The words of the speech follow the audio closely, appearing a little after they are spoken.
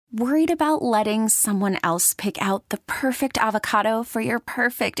Worried about letting someone else pick out the perfect avocado for your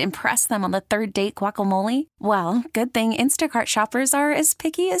perfect impress them on the third date guacamole? Well, good thing Instacart shoppers are as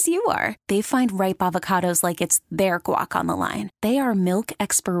picky as you are. They find ripe avocados like it's their guac on the line. They are milk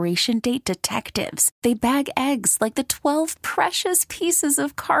expiration date detectives. They bag eggs like the 12 precious pieces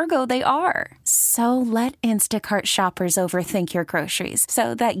of cargo they are. So let Instacart shoppers overthink your groceries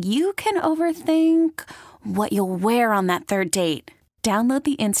so that you can overthink what you'll wear on that third date. Download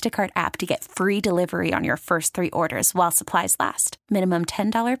the Instacart app to get free delivery on your first 3 orders while supplies last. Minimum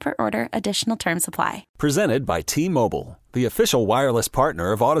 $10 per order. Additional terms apply. Presented by T-Mobile, the official wireless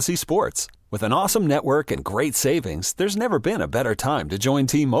partner of Odyssey Sports. With an awesome network and great savings, there's never been a better time to join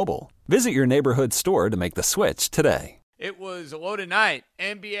T-Mobile. Visit your neighborhood store to make the switch today. It was a loaded night.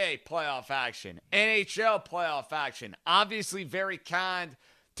 NBA playoff action, NHL playoff action. Obviously very kind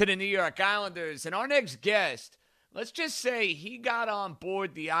to the New York Islanders. And our next guest, let's just say he got on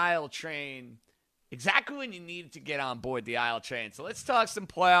board the Isle train exactly when you needed to get on board the Isle train. So let's talk some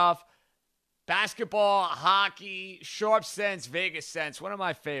playoff basketball, hockey, sharp sense, Vegas sense. One of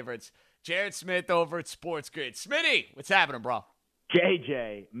my favorites, Jared Smith over at Sports Grid. Smitty, what's happening, bro?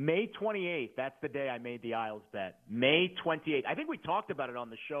 JJ, May 28th, that's the day I made the Isles bet. May 28th. I think we talked about it on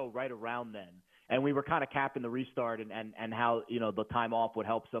the show right around then. And we were kind of capping the restart and how, you know, the time off would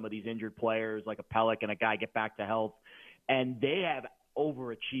help some of these injured players like a Pellick and a guy get back to health. And they have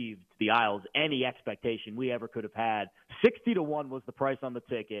overachieved the Isles any expectation we ever could have had. 60-1 was the price on the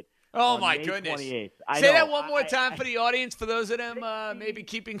ticket. Oh, my May goodness. 28th. Say that one more time for the audience, for those of them maybe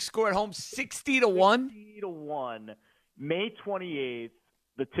keeping score at home. 60-1? 60-1. May 28th.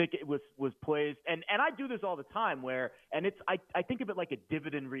 The ticket was placed, and I do this all the time I think of it like a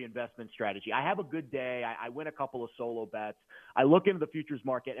dividend reinvestment strategy. I have a good day. I win a couple of solo bets. I look into the futures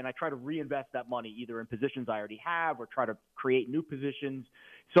market, and I try to reinvest that money either in positions I already have or try to create new positions.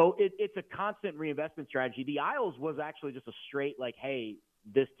 So it's a constant reinvestment strategy. The Isles was actually just a straight like, hey,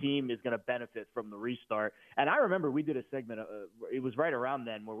 this team is going to benefit from the restart. And I remember we did a segment, it was right around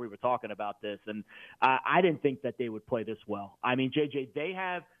then where we were talking about this, and I didn't think that they would play this well. I mean, JJ, they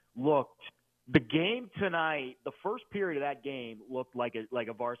have looked – the game tonight, the first period of that game looked like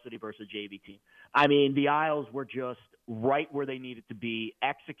a varsity versus JV team. I mean, the Isles were just right where they needed to be,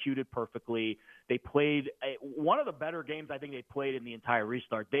 executed perfectly. They played one of the better games I think they played in the entire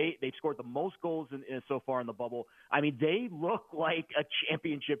restart. They've scored the most goals so far in the bubble. I mean, they look like a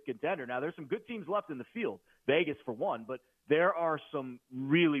championship contender. Now, there's some good teams left in the field, Vegas for one, but there are some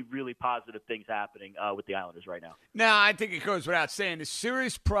really, really positive things happening with the Islanders right now. Now, I think it goes without saying, the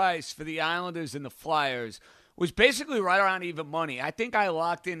series price for the Islanders and the Flyers was basically right around even money. I think I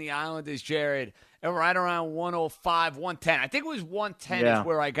locked in the Islanders, Jared, at right around 105, 110. I think it was 110 is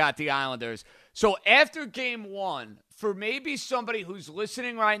where I got the Islanders. So after game one, for maybe somebody who's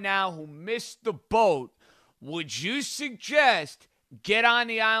listening right now who missed the boat, would you suggest get on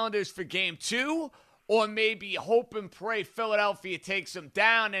the Islanders for game two? Or maybe hope and pray Philadelphia takes them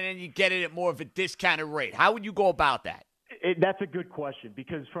down and then you get it at more of a discounted rate? How would you go about that? That's a good question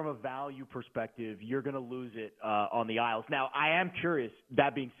because from a value perspective, you're going to lose it on the Isles. Now, I am curious,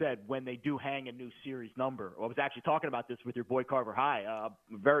 that being said, when they do hang a new series number. I was actually talking about this with your boy Carver High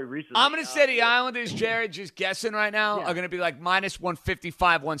very recently. I'm going to say the Islanders, Jared, just guessing right now, are going to be like minus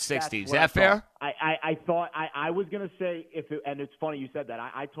 155, 160. Is that fair? I thought I was going to say, and it's funny you said that.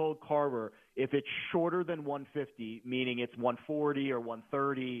 I told Carver if it's shorter than 150, meaning it's 140 or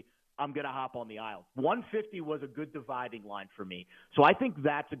 130, I'm going to hop on the Isles. 150 was a good dividing line for me. So I think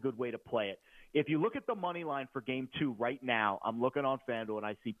that's a good way to play it. If you look at the money line for game two right now, I'm looking on FanDuel and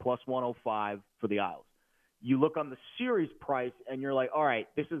I see plus 105 for the Isles. You look on the series price and you're like, all right,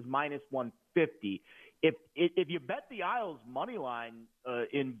 this is minus 150. If you bet the Isles money line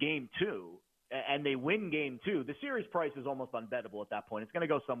in game two, and they win game two, the series price is almost unbettable at that point. It's going to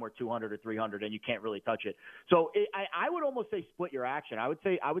go somewhere 200 or 300, and you can't really touch it. So I would almost say split your action. I would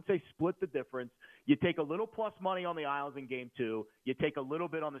say split the difference. You take a little plus money on the Isles in game two. You take a little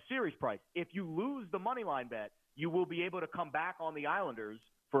bit on the series price. If you lose the money line bet, you will be able to come back on the Islanders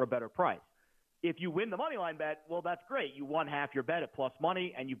for a better price. If you win the money line bet, well, that's great. You won half your bet at plus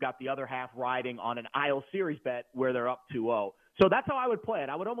money, and you've got the other half riding on an Isle series bet where they're up 2-0. So that's how I would play it.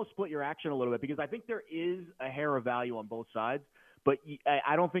 I would almost split your action a little bit because I think there is a hair of value on both sides, but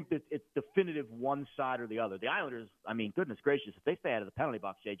I don't think that it's definitive one side or the other. The Islanders, I mean, goodness gracious, if they stay out of the penalty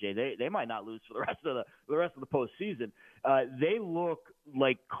box, JJ, they might not lose for the rest of the postseason. They look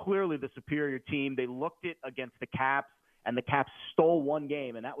like clearly the superior team. They looked it against the Caps, and the Caps stole one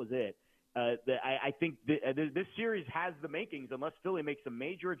game, and that was it. I think this series has the makings, unless Philly makes some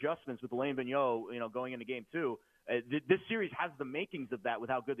major adjustments with Alain Vigneault, going into Game 2. This series has the makings of that with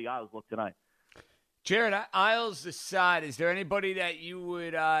how good the Isles look tonight. Jared, Isles aside, is there anybody that you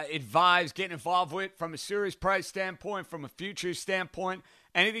would advise getting involved with from a series price standpoint, from a future standpoint?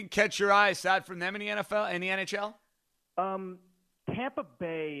 Anything catch your eye aside from them in the NFL, in the NHL? Tampa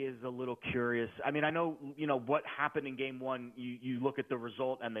Bay is a little curious. I mean, I know, what happened in Game 1. You look at the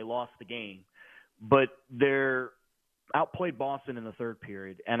result and they lost the game. But they're outplayed Boston in the third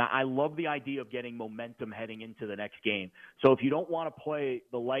period. And I love the idea of getting momentum heading into the next game. So if you don't want to play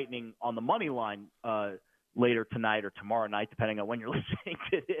the Lightning on the money line later tonight or tomorrow night, depending on when you're listening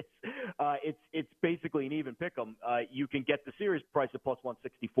to this, it's basically an even pick 'em. You can get the series price at plus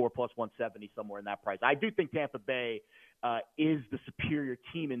 164, plus 170, somewhere in that price. I do think Tampa Bay is the superior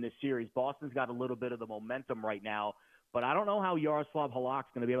team in this series. Boston's got a little bit of the momentum right now, but I don't know how Yaroslav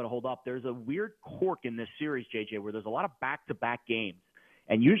Halak's going to be able to hold up. There's a weird quirk in this series, JJ, where there's a lot of back-to-back games,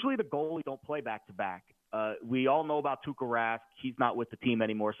 and usually the goalies don't play back-to-back. We all know about Tuukka Rask. He's not with the team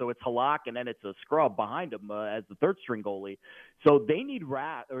anymore. So it's Halak, and then it's a scrub behind him as the third-string goalie. So they need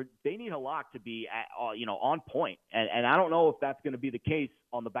Halak to be on point. And I don't know if that's going to be the case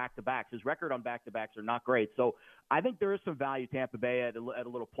on the back-to-backs. His record on back-to-backs are not great. So I think there is some value Tampa Bay at a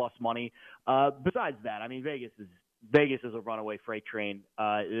little plus money. Besides that, I mean, Vegas is a runaway freight train.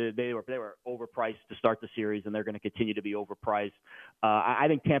 They were overpriced to start the series, and they're going to continue to be overpriced. I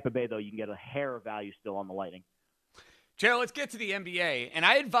think Tampa Bay, though, you can get a hair of value still on the Lightning. Gerald, let's get to the NBA. And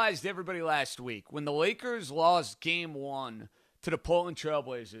I advised everybody last week when the Lakers lost Game 1 to the Portland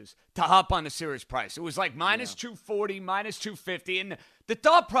Trailblazers to hop on the series price. It was like minus 240, minus 250. And the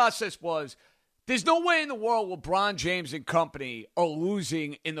thought process was, there's no way in the world LeBron James and company are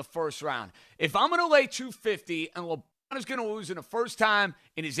losing in the first round. If I'm going to lay 250 and LeBron is going to lose in the first time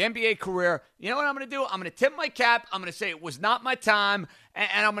in his NBA career, you know what I'm going to do? I'm going to tip my cap. I'm going to say it was not my time,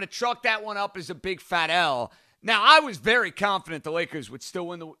 and I'm going to chalk that one up as a big fat L. Now, I was very confident the Lakers would still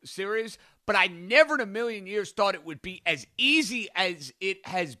win the series, but I never in a million years thought it would be as easy as it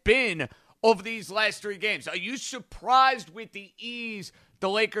has been over these last three games. Are you surprised with the ease the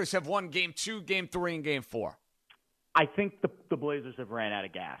Lakers have won Game 2, Game 3, and Game 4? I think the Blazers have ran out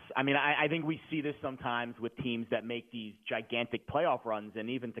of gas. I mean, I think we see this sometimes with teams that make these gigantic playoff runs, and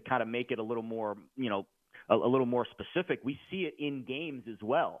even to kind of make it a little more, a little more specific, we see it in games as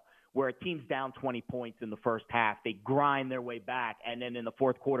well, where a team's down 20 points in the first half, they grind their way back, and then in the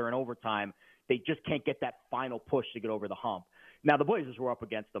fourth quarter and overtime, they just can't get that final push to get over the hump. Now, the Blazers were up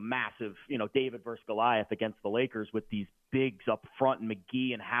against a massive, David versus Goliath against the Lakers with these bigs up front,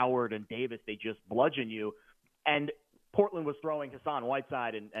 McGee and Howard and Davis. They just bludgeon you. And Portland was throwing Hassan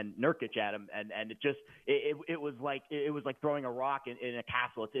Whiteside and Nurkic at him, and it was like throwing a rock in a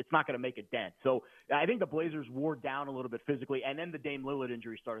castle. It's not going to make a dent. So I think the Blazers wore down a little bit physically, and then the Dame Lillard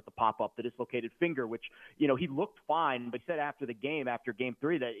injury started to pop up, the dislocated finger, which he looked fine, but he said after the game, after Game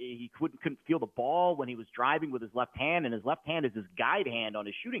 3, that he couldn't feel the ball when he was driving with his left hand, and his left hand is his guide hand on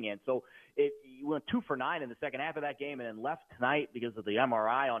his shooting hand. So he went 2 for 9 in the second half of that game, and then left tonight because of the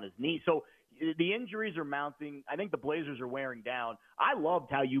MRI on his knee. So the injuries are mounting. I think the Blazers are wearing down. I loved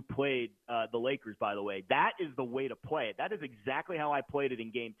how you played the Lakers, by the way. That is the way to play it. That is exactly how I played it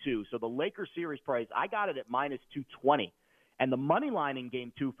in Game 2. So the Lakers series price, I got it at minus 220. And the money line in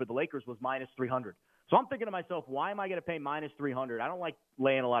Game 2 for the Lakers was minus 300. So I'm thinking to myself, why am I going to pay minus 300? I don't like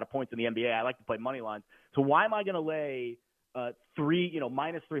laying a lot of points in the NBA. I like to play money lines. So why am I going to lay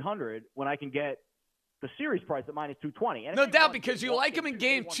minus 300 when I can get the series price at minus 220? And no doubt, because you like him in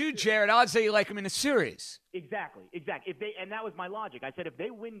Game 2, Jared. I'd say you like him in the series. Exactly. And that was my logic. I said if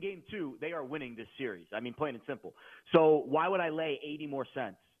they win Game 2, they are winning this series. I mean, plain and simple. So why would I lay 80 more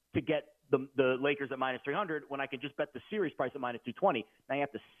cents to get the Lakers at minus 300 when I can just bet the series price at minus 220? Now you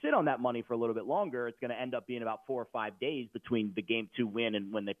have to sit on that money for a little bit longer. It's going to end up being about 4 or 5 days between the Game 2 win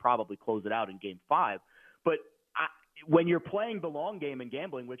and when they probably close it out in Game 5. But when you're playing the long game and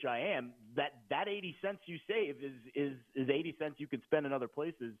gambling, which I am, that 80 cents you save is 80 cents you can spend in other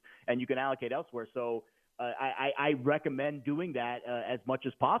places and you can allocate elsewhere. So I recommend doing that as much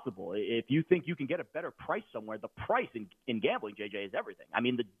as possible. If you think you can get a better price somewhere, the price in gambling, JJ, is everything. I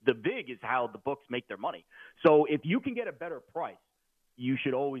mean, the vig is how the books make their money. So if you can get a better price, you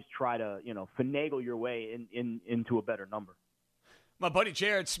should always try to finagle your way into a better number. My buddy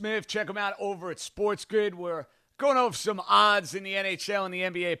Jared Smith, check him out over at Sports Grid. We're going over some odds in the NHL and the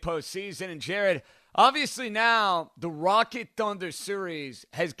NBA postseason. And Jared, obviously now the Rocket Thunder series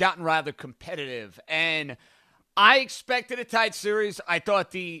has gotten rather competitive. And I expected a tight series. I thought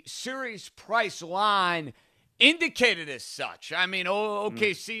the series price line indicated as such. I mean,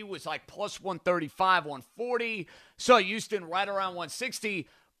 OKC was like plus 135, 140. So Houston right around 160.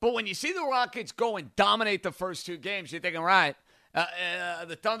 But when you see the Rockets go and dominate the first two games, you're thinking, right,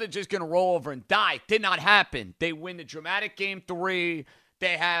 the Thunder just going to roll over and die. Did not happen. They win the dramatic game 3.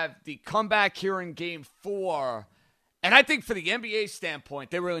 They have the comeback here in game 4. And I think for the NBA standpoint,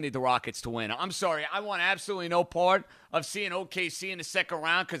 they really need the Rockets to win. I'm sorry. I want absolutely no part of seeing OKC in the second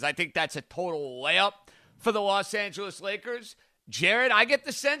round because I think that's a total layup for the Los Angeles Lakers. Jared, I get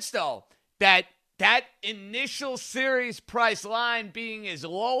the sense, though, that initial series price line being as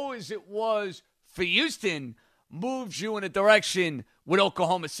low as it was for Houston moves you in a direction with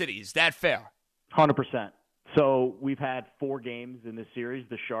Oklahoma City. Is that fair? 100%. So we've had 4 games in this series.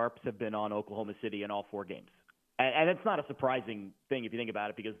 The Sharps have been on Oklahoma City in all 4 games. And it's not a surprising thing if you think about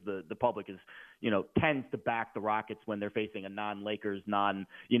it because the public is, tends to back the Rockets when they're facing a non-Lakers,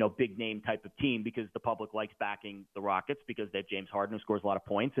 big name type of team because the public likes backing the Rockets because they have James Harden who scores a lot of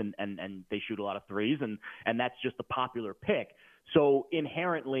points and they shoot a lot of threes and that's just a popular pick. So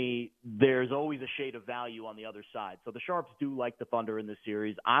inherently, there's always a shade of value on the other side. So the Sharps do like the Thunder in this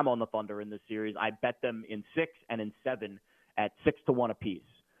series. I'm on the Thunder in this series. I bet them in 6 and in 7 at 6-1 apiece.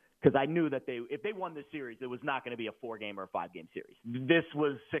 Because I knew that if they won this series, it was not going to be a 4-game or a 5-game series. This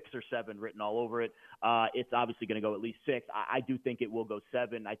was 6 or 7 written all over it. It's obviously going to go at least 6. I do think it will go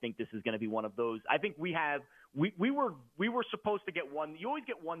 7. I think this is going to be one of those. I think we were supposed to get one. You always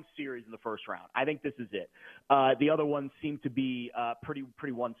get one series in the first round. I think this is it. The other ones seem to be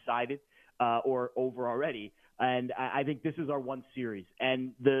pretty one-sided or over already. And I think this is our one series.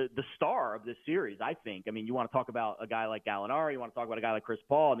 And the star of this series, I think, you want to talk about a guy like Gallinari, you want to talk about a guy like Chris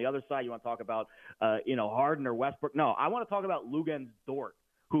Paul. On the other side, you want to talk about, Harden or Westbrook. No, I want to talk about Luguentz Dort,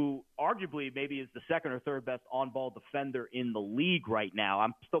 who arguably maybe is the second or third best on-ball defender in the league right now.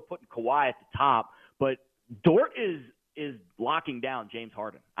 I'm still putting Kawhi at the top, but Dort is locking down James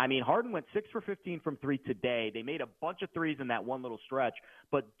Harden. Harden went 6 for 15 from 3 today. They made a bunch of threes in that one little stretch,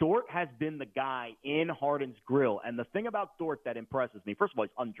 but Dort has been the guy in Harden's grill. And the thing about Dort that impresses me, first of all,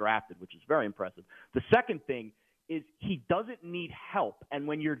 he's undrafted, which is very impressive. The second thing is he doesn't need help. And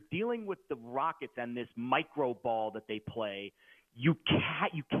when you're dealing with the Rockets and this micro ball that they play, you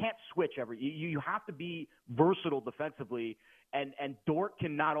can't switch you have to be versatile defensively. And Dort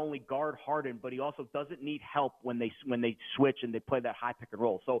can not only guard Harden, but he also doesn't need help when they switch and they play that high pick and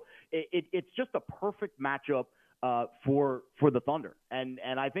roll. So it's just a perfect matchup for the Thunder. And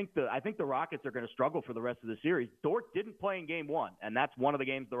I think the Rockets are going to struggle for the rest of the series. Dort didn't play in Game 1, and that's one of the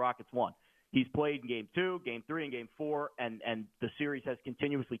games the Rockets won. He's played in Game 2, Game 3, and Game 4, and the series has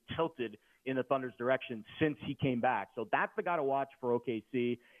continuously tilted in the Thunder's direction since he came back. So that's the guy to watch for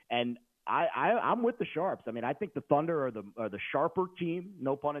OKC. And I'm with the Sharps. I think the Thunder are the sharper team,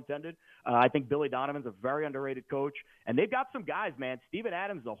 no pun intended. I think Billy Donovan's a very underrated coach, and they've got some guys, man. Steven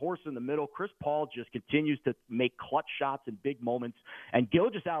Adams, the horse in the middle. Chris Paul just continues to make clutch shots in big moments, and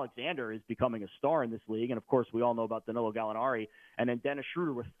Gilgeous-Alexander is becoming a star in this league. And of course, we all know about Danilo Gallinari, and then Dennis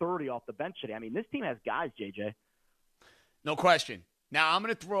Schroeder with 30 off the bench today. This team has guys, JJ. No question. Now I'm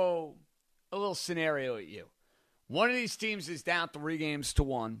going to throw a little scenario at you. One of these teams is down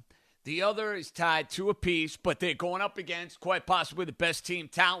 3-1. The other is tied 2 apiece, but they're going up against quite possibly the best team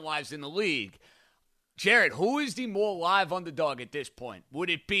talent-wise in the league. Jared, who is the more live underdog at this point? Would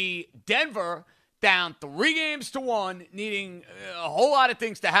it be Denver down 3-1, needing a whole lot of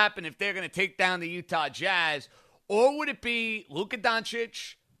things to happen if they're going to take down the Utah Jazz? Or would it be Luka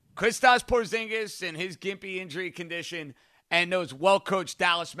Doncic, Kristaps Porzingis and his gimpy injury condition, and those well-coached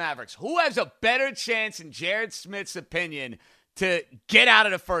Dallas Mavericks? Who has a better chance, in Jared Smith's opinion, to get out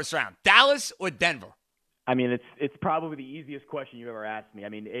of the first round, Dallas or Denver? It's probably the easiest question you've ever asked me.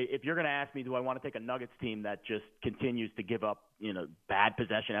 If you're going to ask me, do I want to take a Nuggets team that just continues to give up, bad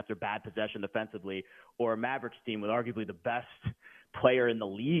possession after bad possession defensively, or a Mavericks team with arguably the best player in the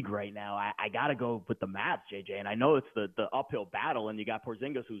league right now, I got to go with the Mavs, JJ. And I know it's the uphill battle, and you got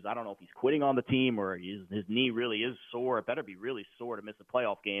Porzingis, who's, I don't know if he's quitting on the team or his knee really is sore. It better be really sore to miss a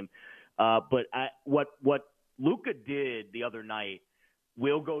playoff game. But what Luka did the other night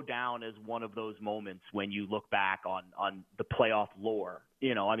will go down as one of those moments when you look back on the playoff lore.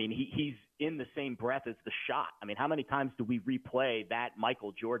 He's in the same breath as the shot. How many times do we replay that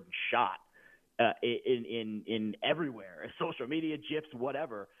Michael Jordan shot in everywhere, social media, GIFs,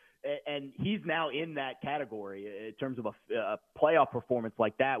 whatever? And he's now in that category in terms of a playoff performance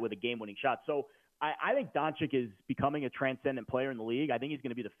like that with a game-winning shot. So I think Doncic is becoming a transcendent player in the league. I think he's going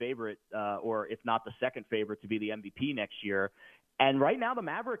to be the favorite, or if not the second favorite, to be the MVP next year. And right now, the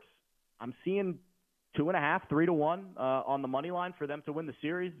Mavericks, I'm seeing 2.5, 3-1 on the money line for them to win the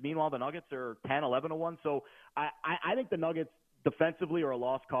series. Meanwhile, the Nuggets are 10, 11-1. So I think the Nuggets defensively are a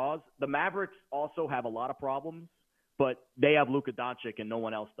lost cause. The Mavericks also have a lot of problems, but they have Luka Doncic and no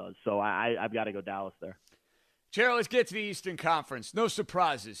one else does. So I've got to go Dallas there. Gerald, let's get to the Eastern Conference. No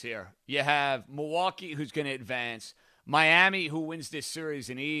surprises here. You have Milwaukee, who's going to advance. Miami, who wins this series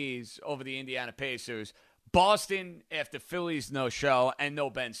in ease over the Indiana Pacers. Boston, after Philly's no-show and no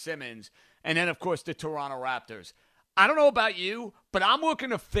Ben Simmons. And then, of course, the Toronto Raptors. I don't know about you, but I'm looking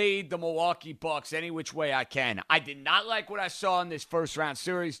to fade the Milwaukee Bucks any which way I can. I did not like what I saw in this first-round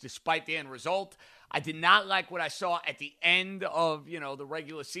series, despite the end result. I did not like what I saw at the end of, the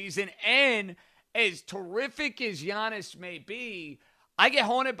regular season. And as terrific as Giannis may be, I get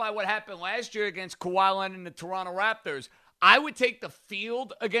haunted by what happened last year against Kawhi Leonard and the Toronto Raptors. I would take the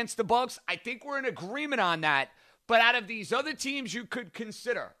field against the Bucks. I think we're in agreement on that. But out of these other teams you could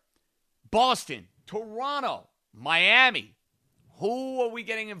consider, Boston, Toronto, Miami, who are we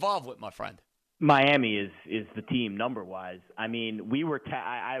getting involved with, my friend? Miami is the team number-wise. I mean, we were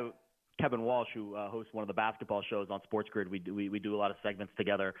Kevin Walsh, who hosts one of the basketball shows on Sports Grid, we do a lot of segments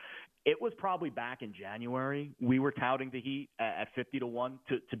together. It was probably back in January we were touting the Heat at 50-1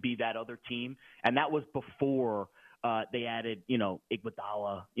 to be that other team, and that was before they added,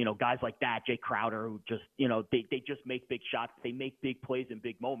 Iguodala, guys like that, Jay Crowder, who just, they just make big shots. They make big plays in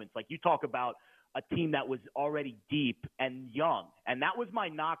big moments. Like you talk about a team that was already deep and young. And that was my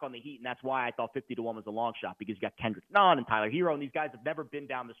knock on the Heat, and that's why I thought 50-1 was a long shot, because you got Kendrick Nunn and Tyler Hero, and these guys have never been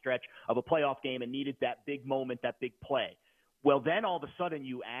down the stretch of a playoff game and needed that big moment, that big play. Well, then all of a sudden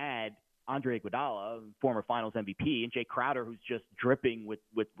you add Andre Iguodala, former Finals MVP, and Jay Crowder, who's just dripping with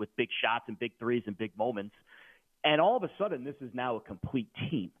big shots and big threes and big moments. And all of a sudden, this is now a complete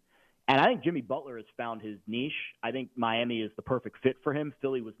team. And I think Jimmy Butler has found his niche. I think Miami is the perfect fit for him.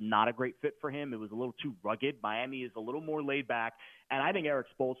 Philly was not a great fit for him. It was a little too rugged. Miami is a little more laid back. And I think Eric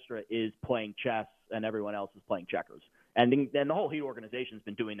Spoelstra is playing chess and everyone else is playing checkers. And the whole Heat organization has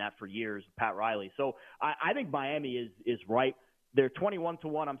been doing that for years, Pat Riley. So I think Miami is right. They're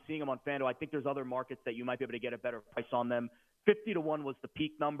 21-1. I'm seeing them on FanDuel. I think there's other markets that you might be able to get a better price on them. 50-1 was the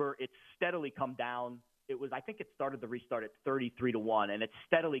peak number. It's steadily come down. I think it started the restart at 33-1, and it's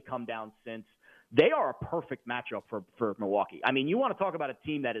steadily come down since. They are a perfect matchup for Milwaukee. I mean, you want to talk about a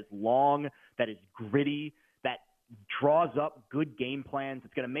team that is long, that is gritty, that draws up good game plans.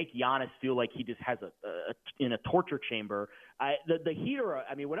 It's going to make Giannis feel like he just has in a torture chamber. The Heat are,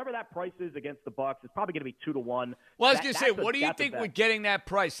 whatever that price is against the Bucks, it's probably going to be 2-1. Well, I was going to say, what do you think we're getting that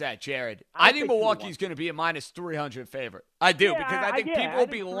price at, Jared? I think Milwaukee's going to be a minus 300 favorite. I do, because I think people will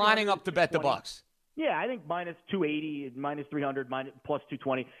be lining up to bet the Bucks. Yeah, I think minus 280, minus 300, plus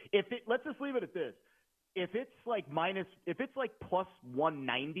 220. Let's just leave it at this. If it's like plus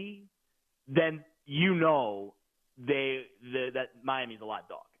 190, then that Miami's a lot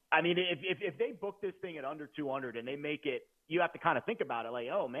dog. I mean, if they book this thing at under 200 and they make it, you have to kind of think about it like,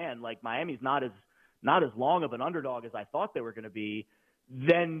 oh man, like Miami's not as long of an underdog as I thought they were going to be.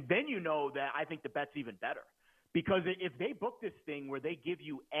 Then that I think the bet's even better, because if they book this thing where they give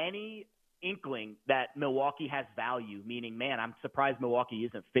you any inkling that Milwaukee has value, meaning, man, I'm surprised Milwaukee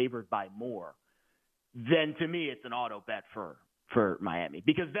isn't favored by more, then to me it's an auto bet for Miami,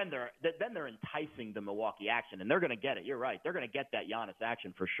 because then they're enticing the Milwaukee action, and they're going to get it. You're right. They're going to get that Giannis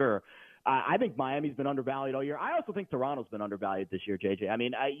action for sure. I think Miami's been undervalued all year. I also think Toronto's been undervalued this year, JJ. I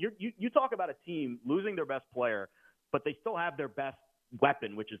mean, you talk about a team losing their best player, but they still have their best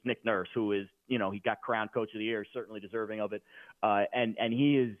weapon, which is Nick Nurse, who is, he got crowned Coach of the Year, certainly deserving of it, and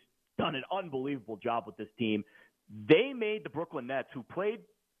he has done an unbelievable job with this team. They made the Brooklyn Nets, who played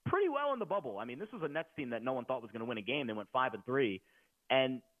pretty well in the bubble. I mean, this was a Nets team that no one thought was going to win a game. They went 5-3,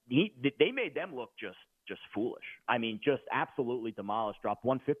 and they made them look just foolish. I mean, just absolutely demolished. Dropped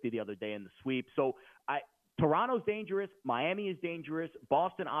 150 the other day in the sweep. So Toronto's dangerous. Miami is dangerous.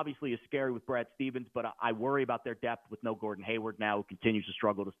 Boston obviously is scary with Brad Stevens, but I worry about their depth with no Gordon Hayward now, who continues to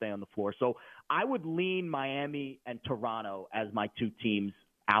struggle to stay on the floor. So I would lean Miami and Toronto as my two teams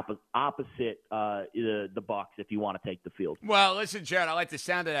opposite the Bucks if you want to take the field. Well, listen, Jared, I like the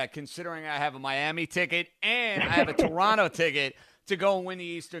sound of that, considering I have a Miami ticket and I have a Toronto ticket to go and win the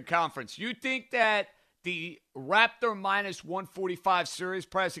Eastern Conference. You think that the Raptor minus 145 series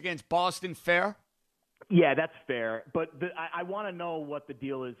price against Boston fair? Yeah, that's fair. But I want to know what the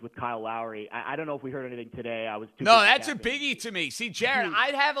deal is with Kyle Lowry. I don't know if we heard anything today. I was too No, that's a biggie to me. See, Jared,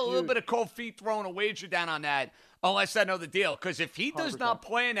 I'd have a little bit of cold feet throwing a wager down on that unless I know the deal. Because if he does 100%. Not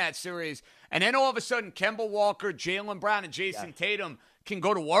play in that series, and then all of a sudden Kemba Walker, Jaylen Brown, and Jason Tatum can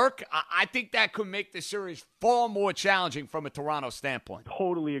go to work, I think that could make the series far more challenging from a Toronto standpoint.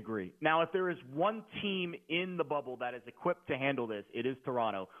 Totally agree. Now, if there is one team in the bubble that is equipped to handle this, it is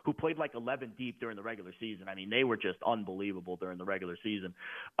Toronto, who played like 11 deep during the regular season. I mean, they were just unbelievable during the regular season.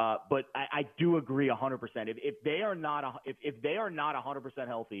 But I do agree 100%. If they are not 100%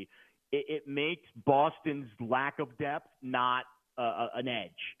 healthy, it makes Boston's lack of depth not an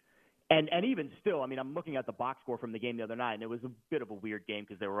edge. And even still, I mean, I'm looking at the box score from the game the other night, and it was a bit of a weird game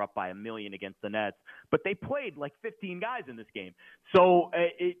because they were up by 1 million against the Nets. But they played like 15 guys in this game. So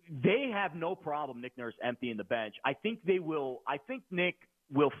they have no problem, Nick Nurse, emptying the bench. I think Nick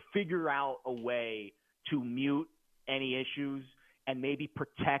will figure out a way to mute any issues and maybe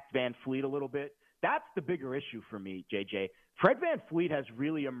protect Van Fleet a little bit. That's the bigger issue for me, JJ. Fred VanVleet has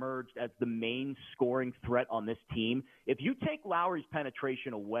really emerged as the main scoring threat on this team. If you take Lowry's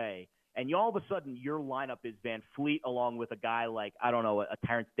penetration away, and all of a sudden your lineup is VanVleet along with a guy like, I don't know, a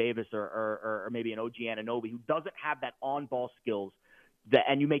Terrence Davis or maybe an OG Anunoby who doesn't have that on-ball skills,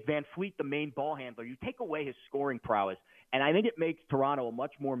 and you make VanVleet the main ball handler, you take away his scoring prowess. And I think it makes Toronto a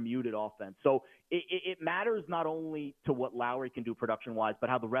much more muted offense. So it matters not only to what Lowry can do production-wise, but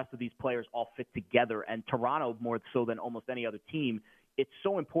how the rest of these players all fit together. And Toronto, more so than almost any other team, it's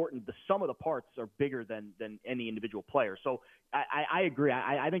so important. The sum of the parts are bigger than any individual player. So I agree.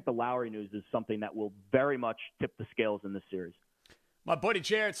 I think the Lowry news is something that will very much tip the scales in this series. My buddy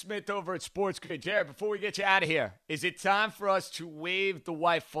Jared Smith over at Sports Grid. Jared, before we get you out of here, is it time for us to wave the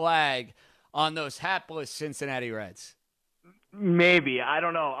white flag on those hapless Cincinnati Reds? Maybe. I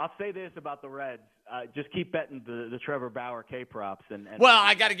don't know. I'll say this about the Reds. Just keep betting the Trevor Bauer K-props. Well,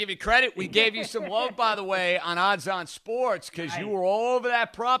 I got to give you credit. We gave you some love, by the way, on Odds On Sports because you were all over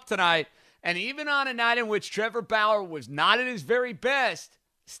that prop tonight. And even on a night in which Trevor Bauer was not at his very best,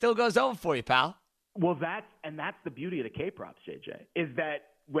 still goes over for you, pal. Well, that's the beauty of the K-props, JJ, is that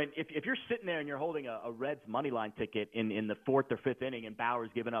if you're sitting there and you're holding a Reds money line ticket in the fourth or fifth inning and Bauer's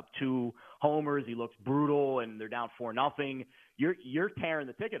given up 2 homers, he looks brutal, and they're down 4-0, you're tearing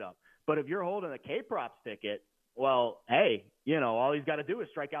the ticket up. But if you're holding a K-props ticket, well, hey, all he's got to do is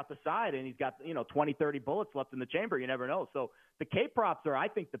strike out the side, and he's got 20, 30 bullets left in the chamber. You never know. So the K-props are, I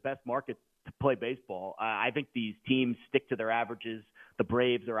think, the best market to play baseball. I think these teams stick to their averages. The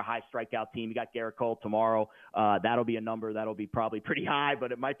Braves are a high strikeout team. You got Garrett Cole tomorrow. That'll be a number that'll be probably pretty high,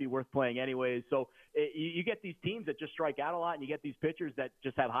 but it might be worth playing anyways. So you get these teams that just strike out a lot, and you get these pitchers that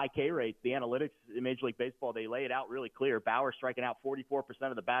just have high K rates. The analytics in Major League Baseball, they lay it out really clear. Bauer striking out 44%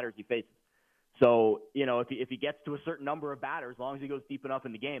 of the batters he faces. So, if he gets to a certain number of batters, as long as he goes deep enough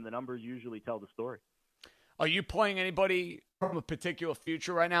in the game, the numbers usually tell the story. Are you playing anybody from a particular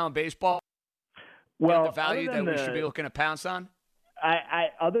future right now in baseball? Well, the value that we should be looking to pounce on? I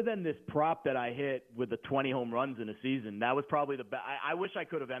other than this prop that I hit with the 20 home runs in a season, that was probably the best. I wish I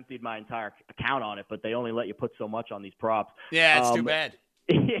could have emptied my entire account on it, but they only let you put so much on these props. Yeah, it's too bad.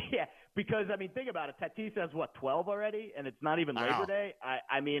 Yeah, because, think about it. Tatis has, 12 already, and it's not even Labor Day?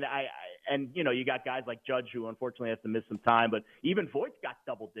 You got guys like Judge who unfortunately has to miss some time, but even Voigt's got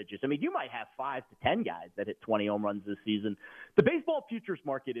double digits. You might have 5 to 10 guys that hit 20 home runs this season. The baseball futures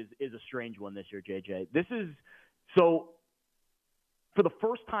market is a strange one this year, JJ. For the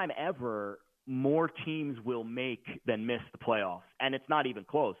first time ever, more teams will make than miss the playoffs, and it's not even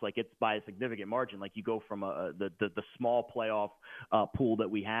close. It's by a significant margin. You go from the small playoff pool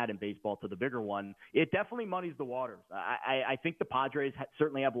that we had in baseball to the bigger one. It definitely muddies the waters. I think the Padres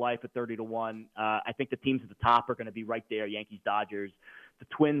certainly have life at 30-1. I think the teams at the top are going to be right there: Yankees, Dodgers. The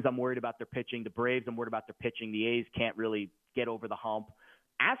Twins, I'm worried about their pitching. The Braves, I'm worried about their pitching. The A's can't really get over the hump.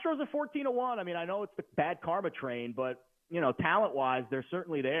 Astros are 14-1. I know it's the bad karma train, but talent-wise, they're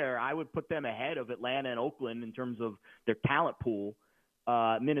certainly there. I would put them ahead of Atlanta and Oakland in terms of their talent pool.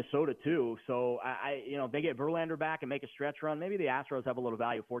 Minnesota too. So if they get Verlander back and make a stretch run, maybe the Astros have a little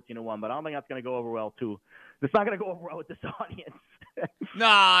value, 14-1. But I don't think that's going to go over well too. It's not going to go over well with this audience. No,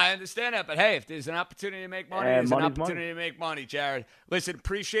 I understand that. But hey, if there's an opportunity to make money, there's an opportunity to make money, Jared. Listen,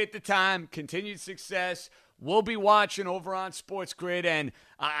 appreciate the time, continued success. We'll be watching over on Sports Grid, and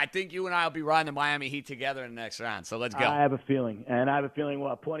I think you and I will be riding the Miami Heat together in the next round. So let's go. I have a feeling, we'll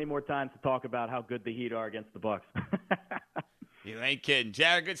have plenty more time to talk about how good the Heat are against the Bucks. You ain't kidding.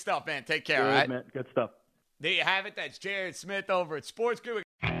 Jared, good stuff, man. Take care, good, all right? Man. Good stuff. There you have it. That's Jared Smith over at Sports Grid.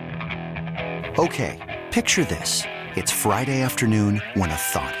 Okay, picture this. It's Friday afternoon when a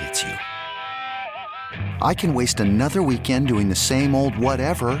thought hits you. I can waste another weekend doing the same old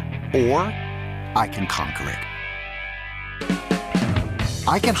whatever, or I can conquer it.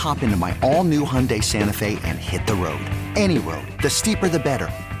 I can hop into my all-new Hyundai Santa Fe and hit the road. Any road. The steeper, the better.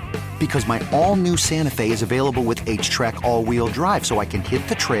 Because my all-new Santa Fe is available with H-Track all-wheel drive, so I can hit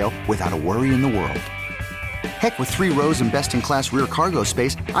the trail without a worry in the world. Heck, with 3 rows and best-in-class rear cargo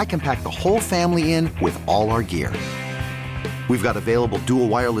space, I can pack the whole family in with all our gear. We've got available dual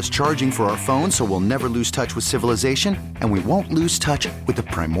wireless charging for our phones, so we'll never lose touch with civilization, and we won't lose touch with the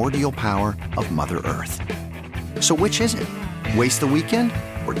primordial power of Mother Earth. So which is it? Waste the weekend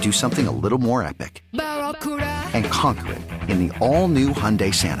or do something a little more epic? And conquer it in the all-new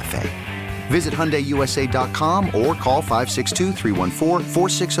Hyundai Santa Fe. Visit HyundaiUSA.com or call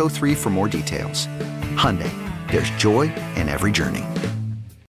 562-314-4603 for more details. Hyundai, there's joy in every journey.